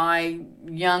with my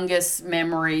youngest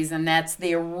memories, and that's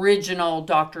the original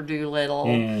Dr. Dolittle,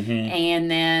 and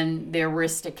then the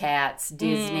Aristocats,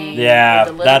 Disney. Yeah, with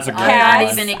the little- that's a great I'm not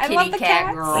one. even a I kitty love the cat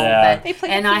cats. girl, Yeah. but They play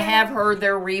and the I piano. have heard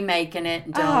they're remaking it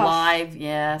into Oh. live.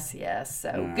 Yes, yes.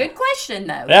 So good question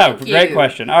though. Yeah, Thank great you.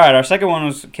 question. All right, our second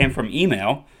one came from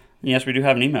email. Yes, we do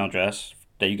have an email address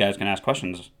that you guys can ask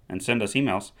questions and send us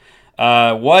emails.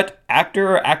 What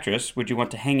actor or actress would you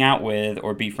want to hang out with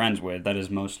or be friends with that is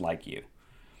most like you?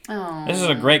 Oh. This is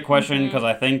a great question because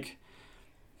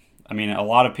I mean, a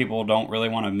lot of people don't really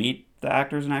want to meet the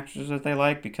actors and actresses that they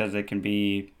like because they can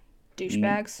be,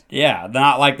 Douchebags. yeah,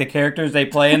 not like the characters they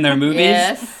play in their movies.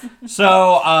 Yes.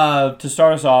 So, to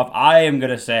start us off, I am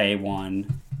going to say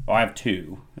one. Well, I have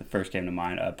two that first came to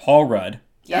mind. Paul Rudd.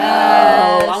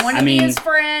 Yes. I want to I be mean, his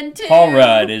friend too. Paul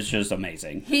Rudd is just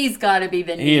amazing. He's got to be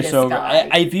the He is neatest so guy.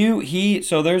 good.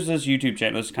 So there's this YouTube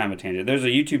channel. This is kind of a tangent. There's a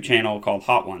YouTube channel called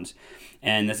Hot Ones,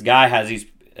 and this guy has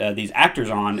these actors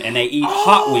on, and they eat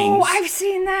hot wings. Oh, I've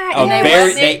seen that. of they vari-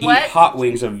 what? they eat What? hot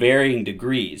wings of varying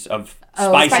degrees of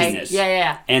spiciness. spicy.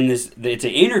 Yeah. And it's an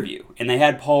interview, and they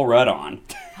had Paul Rudd on,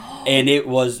 and it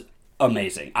was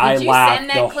amazing. I you laughed send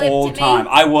that the clip whole to me? time.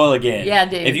 I will again. Yeah,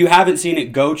 dude. If you haven't seen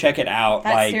it, go check it out.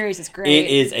 That series is great. It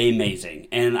is amazing,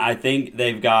 and I think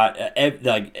they've got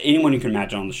like anyone you can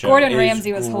imagine on the show. Gordon It is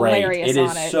Ramsay was great. hilarious It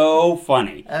is on it. so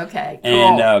funny. Okay. Cool.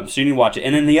 And so you need to watch it.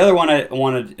 And then the other one I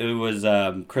wanted it was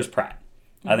Chris Pratt.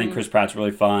 I think Chris Pratt's really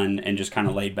fun and just kind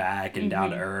of laid back and down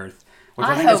to earth, which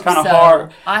I, I think is hope kind of so.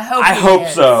 hard. I hope I he hope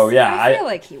is. so. Yeah, I feel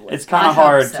like he would. It's kind I of hope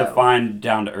hard so. to find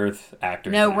down to earth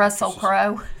actors. No and Russell actresses.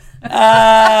 Crowe.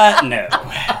 No.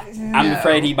 I'm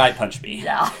afraid he might punch me.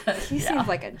 Yeah. He seems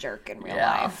like a jerk in real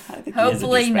Yeah. life. I think he is a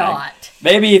Hopefully douchebag. not.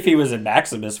 Maybe if he was in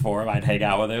Maximus form, I'd hang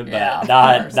out with him, but Yeah,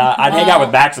 of course. not. I'd hang out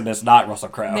with Maximus, not Russell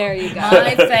Crowe. There you go.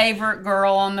 My favorite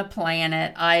girl on the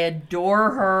planet. I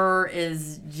adore her.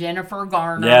 Is Jennifer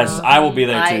Garner. Yes, I will be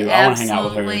there too. I want to hang out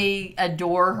with her. absolutely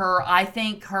adore her. I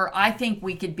think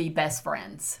we could be best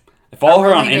friends. Follow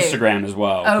her on really do. Instagram as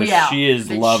well. Oh 'cause yeah, she is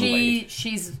But lovely.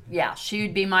 she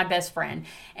would be my best friend.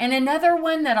 And another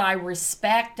one that I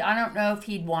respect. I don't know if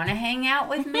he'd want to hang out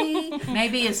with me.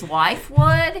 Maybe his wife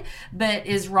would, but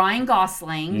is Ryan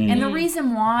Gosling. And the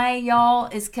reason why, y'all,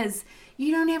 is because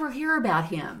you don't ever hear about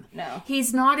him. No.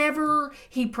 He's not ever.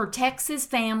 He protects his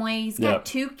family. He's got Yep.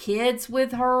 2 kids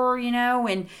with her,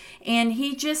 and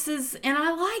he just is. And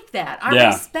I like that. I Yeah.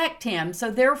 respect him.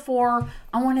 So therefore,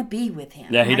 I want to be with him.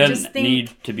 Yeah, he I just doesn't think- need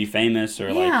to be famous or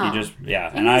Yeah. like he just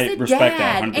and And I he's a respect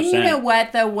that dad. 100%. And you know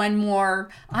what though? One more.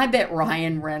 I bet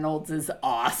Ryan Reynolds is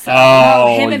awesome.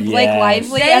 Oh, him and Blake yes.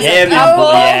 Lively They, as Him and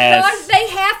oh yes. gosh, they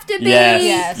have to be.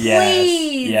 Yes, yes,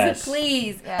 Please, yes.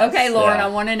 please. Yes. Okay, Lauren, Yeah. I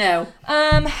want to know.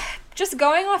 Just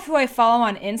going off who I follow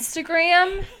on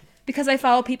Instagram, because I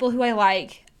follow people who I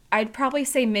like, I'd probably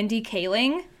say Mindy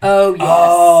Kaling. Oh yes.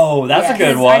 Oh, that's Yes. a good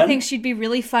Because one. I think she'd be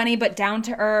really funny but down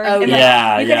to earth. Oh, and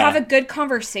yeah. you Yeah. could have a good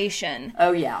conversation.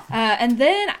 Oh yeah. And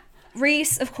then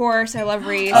Reese, of course, I love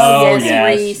Reese. Oh, yes,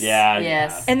 yes. Reese. Yeah,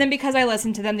 Yes. And then because I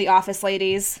listen to them, The Office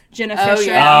Ladies, Jenna Oh,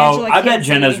 Fisher, yeah. Oh, Angela I bet Kinsey.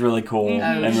 Jenna's really cool Oh,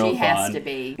 and real she has fun. to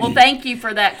be. Well, thank you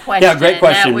for that question. Yeah, great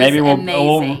question. That was Maybe we'll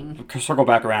amazing. circle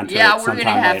back around to Yeah, it we're gonna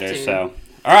sometime have later. to. So,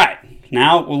 all right,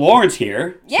 now Lauren's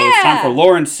here. So it's time Yeah. for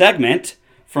Lauren's segment,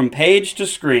 From Page to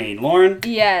Screen. Lauren,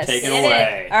 Yes. take it Get it.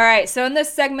 away. All right, so in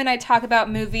this segment, I talk about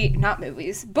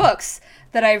books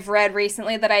that I've read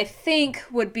recently that I think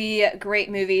would be great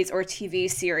movies or TV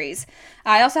series.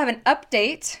 I also have an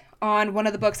update on one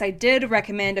of the books I did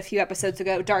recommend a few episodes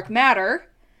ago, Dark Matter.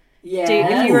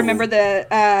 If you remember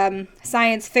the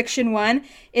science fiction one,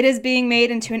 it is being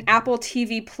made into an Apple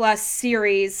TV Plus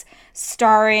series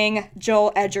starring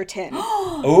Joel Edgerton.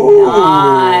 Ooh.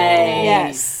 Nice.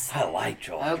 Yes. I like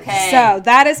Joel. Okay. So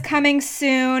that is coming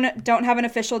soon. Don't have an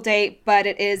official date, but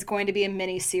it is going to be a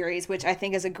mini series, which I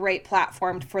think is a great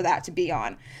platform for that to be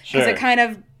on. Because it kind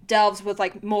of delves with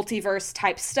like multiverse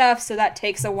type stuff, so that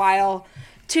takes a while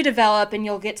to develop, and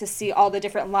you'll get to see all the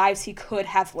different lives he could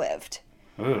have lived.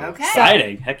 Ooh, Okay.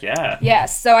 exciting. Heck yeah.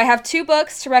 Yes, so I have 2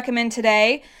 books to recommend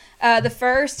today. The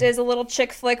first is a little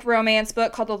chick flick romance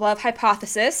book called The Love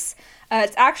Hypothesis.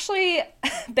 It's actually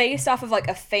based off of like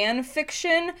a fan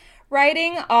fiction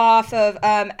writing off of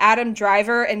Adam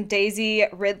Driver and Daisy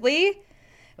Ridley.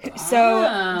 So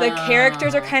the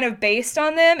characters are kind of based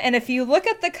on them, and if you look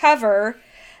at the cover,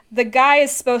 the guy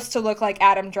is supposed to look like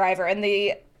Adam Driver, and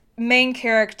the main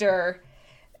character,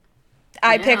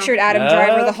 I pictured Adam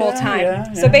Driver the whole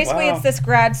time. So basically it's this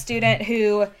grad student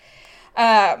who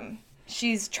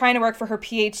she's trying to work for her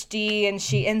PhD, and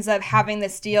she ends up having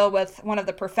this deal with one of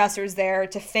the professors there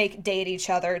to fake date each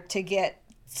other to get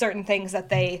certain things that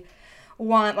they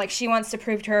want. Like, she wants to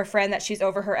prove to her friend that she's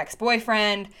over her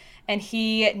ex-boyfriend, and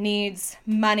he needs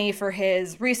money for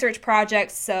his research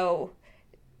projects, so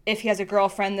if he has a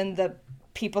girlfriend, then the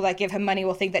people that give him money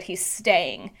will think that he's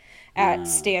staying at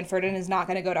Stanford and is not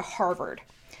going to go to Harvard.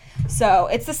 So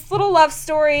it's this little love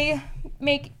story,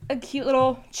 make a cute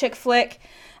little chick flick.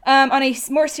 On a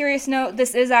more serious note,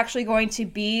 this is actually going to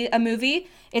be a movie.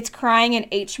 It's Crying in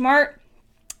H Mart,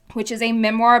 which is a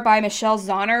memoir by Michelle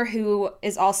Zauner, who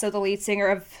is also the lead singer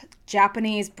of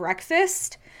Japanese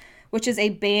Breakfast, which is a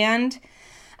band.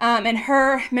 And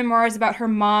her memoir is about her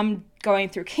mom going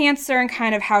through cancer and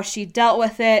kind of how she dealt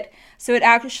with it. So it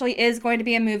actually is going to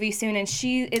be a movie soon, and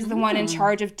she is the one in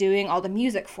charge of doing all the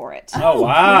music for it. Oh,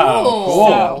 wow. Cool.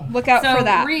 So look out for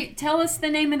that. Tell us the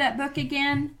name of that book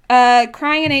again.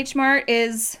 Crying in H Mart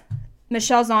is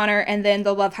Michelle Zauner, and then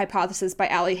The Love Hypothesis by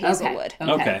Allie Hazelwood.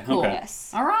 Okay. Cool.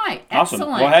 Yes. All right. Awesome.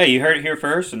 Excellent. Well, hey, you heard it here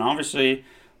first, and obviously,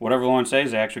 whatever Lauren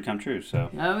says, they actually come true. So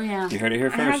Oh, yeah. you heard it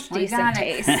here I have first. decent got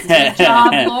it. taste. Good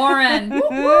job, Lauren.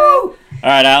 Woo-woo. All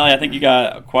right, Allie, I think you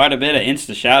got quite a bit of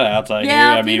Insta shout-outs out here.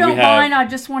 Yeah, I if mean, you don't we have, mind, I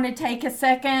just want to take a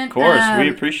second. of course, we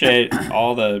appreciate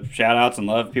all the shout-outs and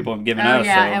love people have given us.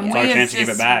 Yeah, so and it's we our have chance to give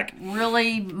it just back.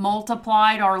 really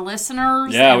multiplied our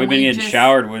listeners. Yeah, and we've been we getting just-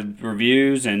 showered with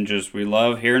reviews, and just we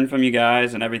love hearing from you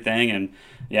guys and everything. And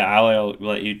yeah, Allie, I'll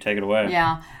let you take it away.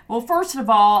 Yeah. Well, first of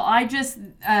all, I just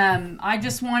want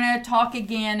to talk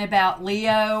again about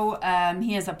Leo.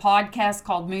 He has a podcast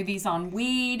called Movies on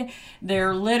Weed.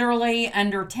 They're literally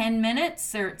under 10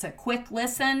 minutes. It's a quick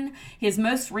listen. His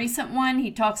most recent one,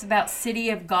 he talks about City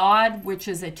of God, which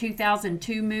is a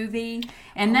 2002 movie.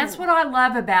 And that's what I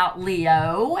love about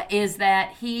Leo, is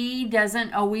that he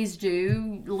doesn't always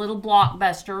do little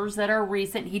blockbusters that are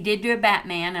recent. He did do a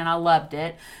Batman, and I loved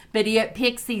it. But he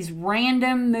picks these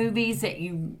random movies that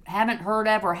you haven't heard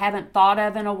of or haven't thought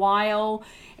of in a while.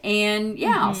 And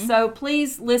yeah, so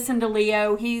please listen to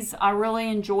Leo. I really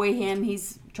enjoy him.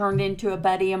 He's turned into a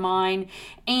buddy of mine.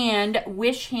 And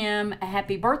wish him a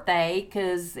happy birthday,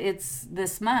 because it's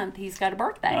this month. He's got a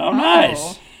birthday. Oh,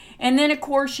 nice. And then, of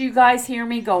course, you guys hear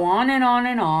me go on and on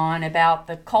and on about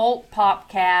the Cult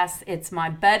Popcast. It's my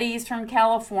buddies from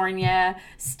California,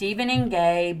 Stephen and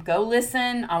Gabe. Go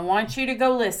listen. I want you to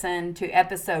go listen to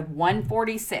episode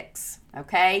 146,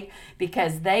 okay?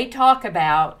 Because they talk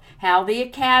about how the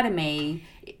Academy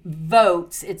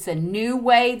votes. It's a new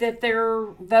way that they're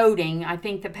voting, I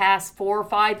think the past 4 or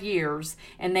 5 years.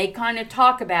 And they kind of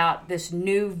talk about this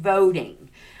new voting.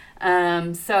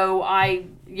 So I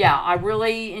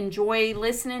really enjoy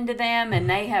listening to them, and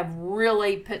they have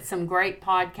really put some great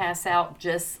podcasts out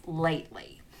just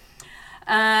lately.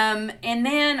 And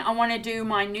then I want to do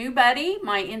my new buddy.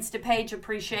 My Instapage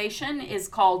appreciation is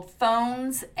called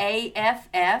Phones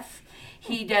AFF.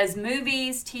 He does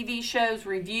movies, TV shows,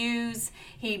 reviews.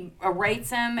 He rates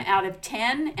them out of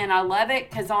 10, and I love it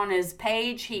because on his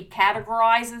page he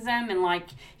categorizes them, and like,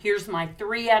 here's my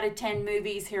 3 out of 10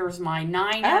 movies, here's my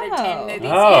 9 out of 10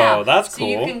 movies. Oh, that's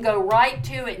cool. So you can go right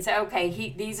to it and say,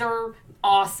 okay, these are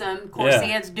awesome. Of course, Yeah.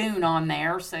 he has Dune on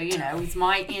there, so he's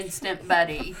my instant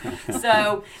buddy.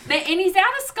 So, and he's out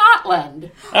of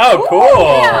Scotland. Oh, cool.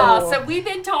 Yeah, so we've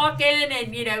been talking, and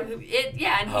And he Oh,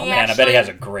 man, actually, I bet he has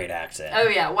a great accent. Oh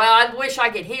yeah, well I wish I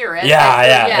could hear it.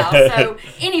 Yeah. So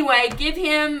anyway, give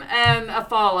him a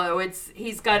follow.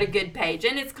 He's got a good page,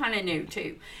 and it's kind of new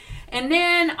too. And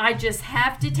then I just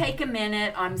have to take a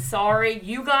minute. I'm sorry.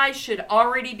 You guys should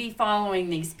already be following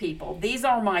these people. These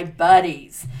are my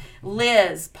buddies.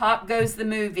 Liz, Pop Goes the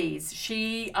Movies.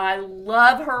 I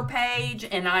love her page,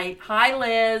 and hi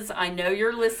Liz, I know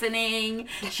you're listening.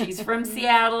 She's from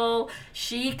Seattle.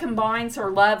 She combines her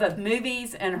love of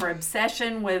movies and her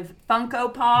obsession with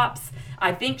Funko Pops.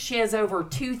 I think she has over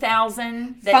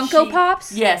 2,000 Funko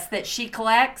Pops? Yes, that she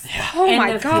collects. Oh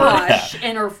my gosh.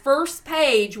 And her first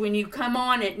page, when you come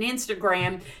on it in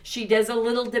Instagram, she does a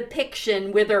little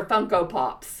depiction with her Funko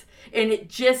Pops. And it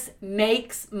just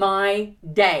makes my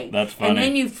day. That's funny. And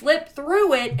then you flip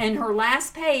through it, and her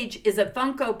last page is a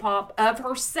Funko Pop of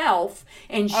herself,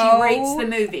 and she rates the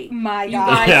movie. My you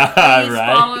God. guys, please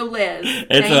follow Liz.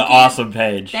 It's an awesome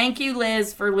page. Thank you,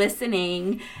 Liz, for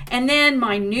listening. And then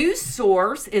my news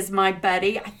source is my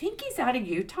buddy. I think he's out of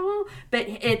Utah, but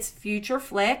it's Future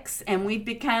Flicks, and we've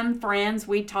become friends.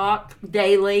 We talk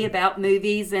daily about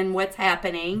movies and what's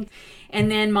happening. And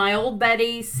then my old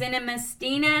buddy, Cinema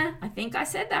Stina, I think I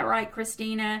said that right,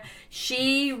 Christina.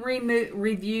 She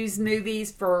reviews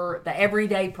movies for the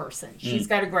everyday person. She's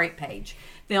got a great page.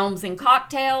 Films and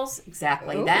Cocktails,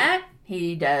 exactly that.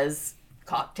 He does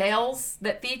cocktails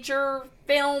that feature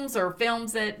films or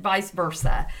films that vice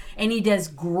versa. And he does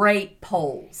great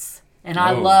polls. And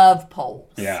I love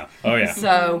polls. Yeah. Oh, yeah.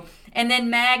 So... And then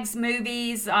Mag's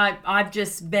Movies, I've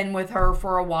just been with her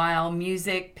for a while.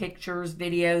 Music, pictures,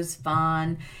 videos,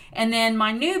 fun. And then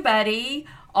my new buddy,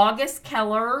 August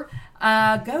Keller,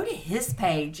 go to his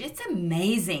page. It's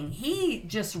amazing. He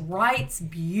just writes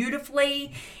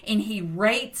beautifully, and he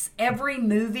rates every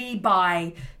movie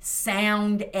by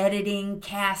sound, editing,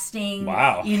 casting.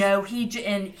 Wow. You know,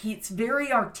 he's very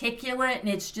articulate, and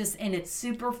it's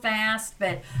super fast,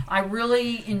 but I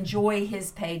really enjoy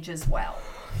his page as well.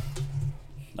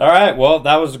 All right, well,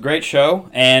 that was a great show,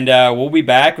 and we'll be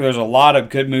back. There's a lot of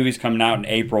good movies coming out in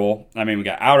April. I mean, we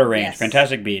got Outer Range, Yes.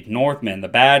 Fantastic Beasts, Northman, The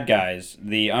Bad Guys,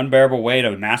 The Unbearable Weight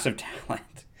of Massive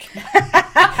Talent.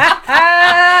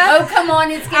 Oh, come on,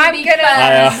 it's going to be fun.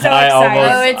 I'm so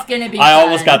excited. Oh, it's going to be I fun.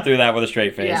 almost got through that with a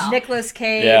straight face. Yeah. Nicolas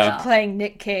Cage playing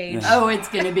Nick Cage. Oh, it's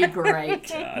going to be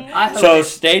great. I hope So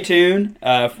stay tuned.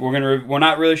 We're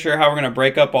not really sure how we're gonna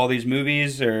break up all these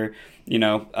movies, or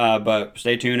but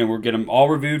stay tuned, and we'll get them all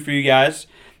reviewed for you guys,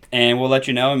 and we'll let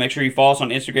you know. And make sure you follow us on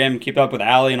Instagram and keep up with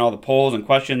Allie and all the polls and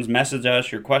questions. Message us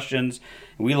your questions.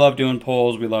 We love doing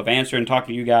polls. We love answering,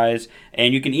 talking to you guys.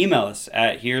 And you can email us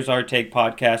at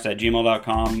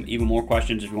here'sourtakepodcast@gmail.com. Even more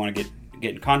questions if you want to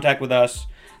get in contact with us.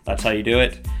 That's how you do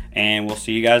it. And we'll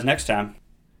see you guys next time.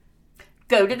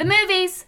 go to the movies.